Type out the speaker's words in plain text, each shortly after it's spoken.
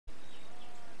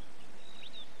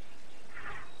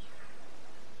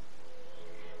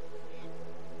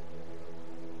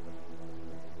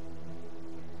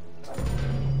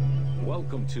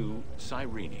Welcome to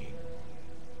Cyrene.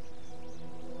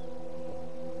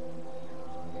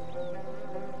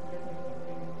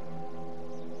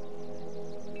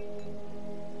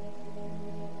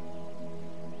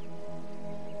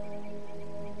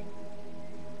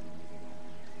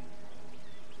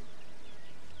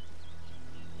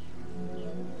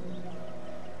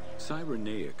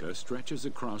 Cyrenaica stretches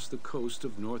across the coast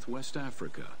of northwest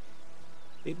Africa.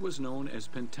 It was known as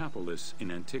Pentapolis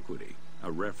in antiquity,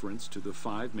 a reference to the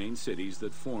 5 main cities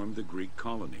that formed the Greek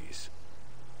colonies.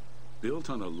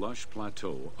 Built on a lush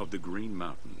plateau of the Green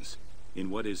Mountains, in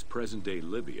what is present-day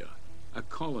Libya, a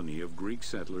colony of Greek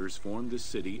settlers formed the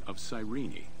city of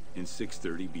Cyrene in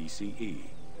 630 BCE.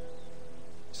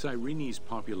 Cyrene's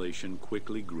population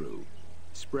quickly grew,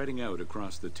 spreading out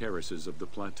across the terraces of the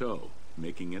plateau,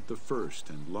 making it the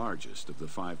first and largest of the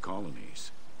 5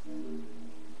 colonies.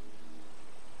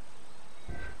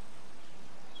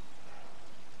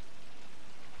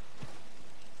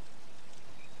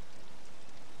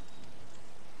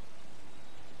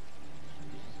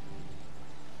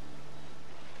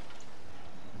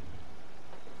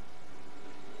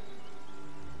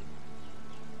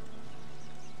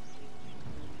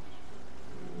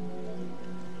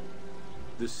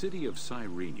 The city of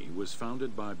Cyrene was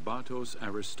founded by Batos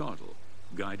Aristotle,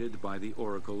 guided by the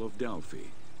Oracle of Delphi.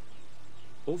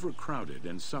 Overcrowded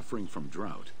and suffering from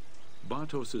drought,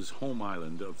 Batos's home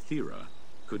island of Thera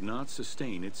could not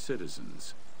sustain its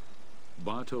citizens.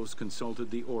 Batos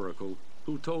consulted the Oracle,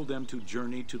 who told them to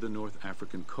journey to the North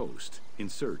African coast in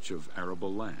search of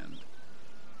arable land.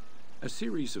 A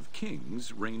series of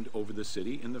kings reigned over the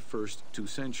city in the first 2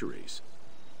 centuries.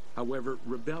 However,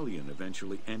 rebellion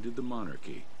eventually ended the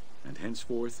monarchy, and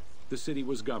henceforth the city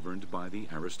was governed by the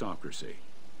aristocracy.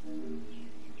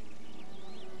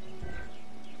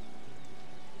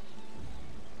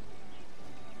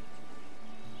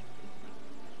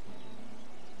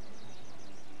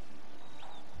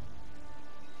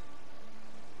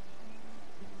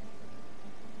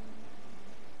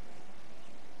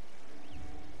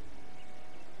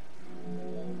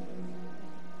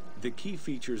 The key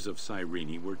features of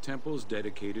Cyrene were temples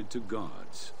dedicated to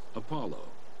gods, Apollo,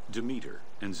 Demeter,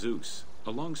 and Zeus,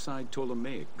 alongside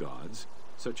Ptolemaic gods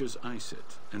such as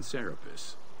Isis and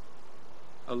Serapis.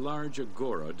 A large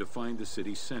agora defined the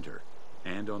city's center,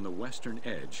 and on the western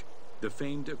edge, the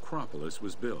famed Acropolis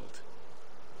was built.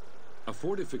 A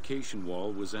fortification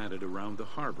wall was added around the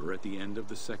harbor at the end of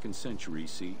the 2nd century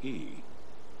CE.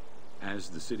 As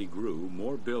the city grew,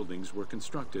 more buildings were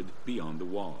constructed beyond the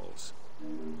walls.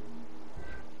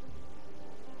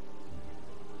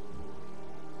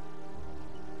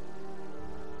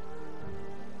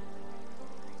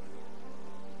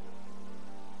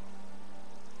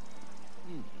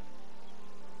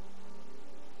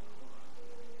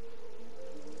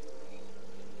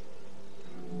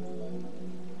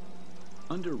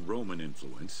 Under Roman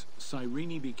influence,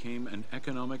 Cyrene became an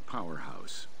economic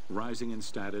powerhouse, rising in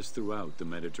status throughout the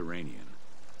Mediterranean.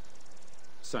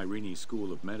 Cyrene's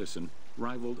School of Medicine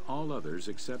rivaled all others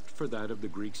except for that of the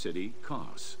Greek city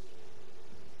Kos.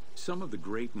 Some of the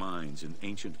great minds in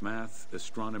ancient math,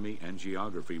 astronomy, and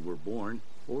geography were born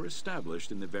or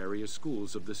established in the various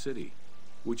schools of the city,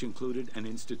 which included an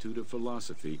institute of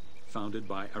philosophy founded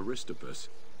by Aristippus,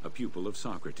 a pupil of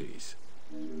Socrates.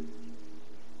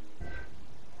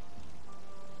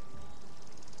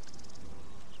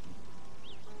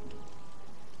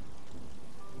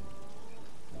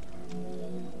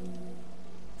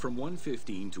 From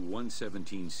 115 to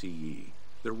 117 CE,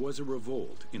 there was a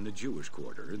revolt in the Jewish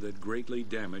quarter that greatly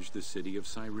damaged the city of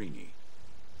Cyrene.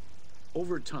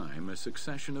 Over time, a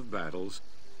succession of battles,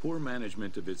 poor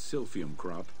management of its silphium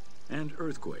crop, and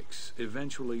earthquakes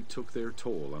eventually took their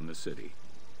toll on the city.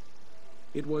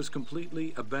 It was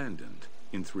completely abandoned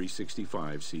in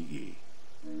 365 CE.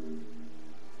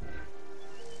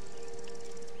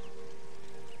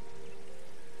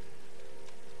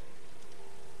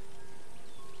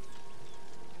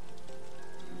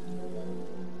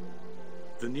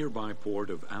 The nearby port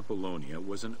of Apollonia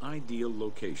was an ideal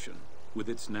location, with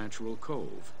its natural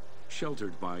cove,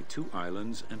 sheltered by 2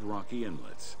 islands and rocky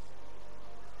inlets.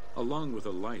 Along with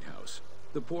a lighthouse,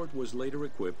 the port was later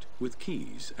equipped with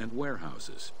quays and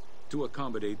warehouses to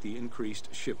accommodate the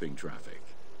increased shipping traffic.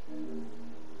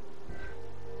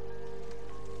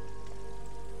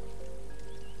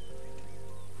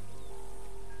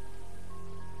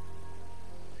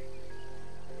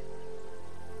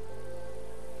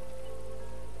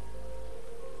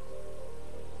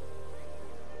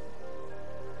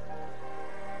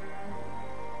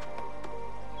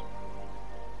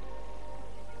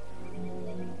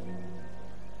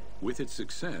 With its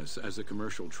success as a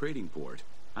commercial trading port,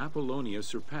 Apollonia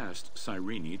surpassed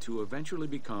Cyrene to eventually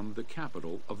become the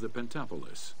capital of the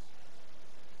Pentapolis.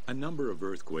 A number of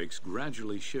earthquakes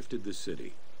gradually shifted the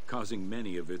city, causing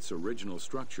many of its original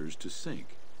structures to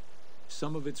sink.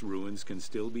 Some of its ruins can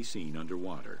still be seen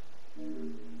underwater.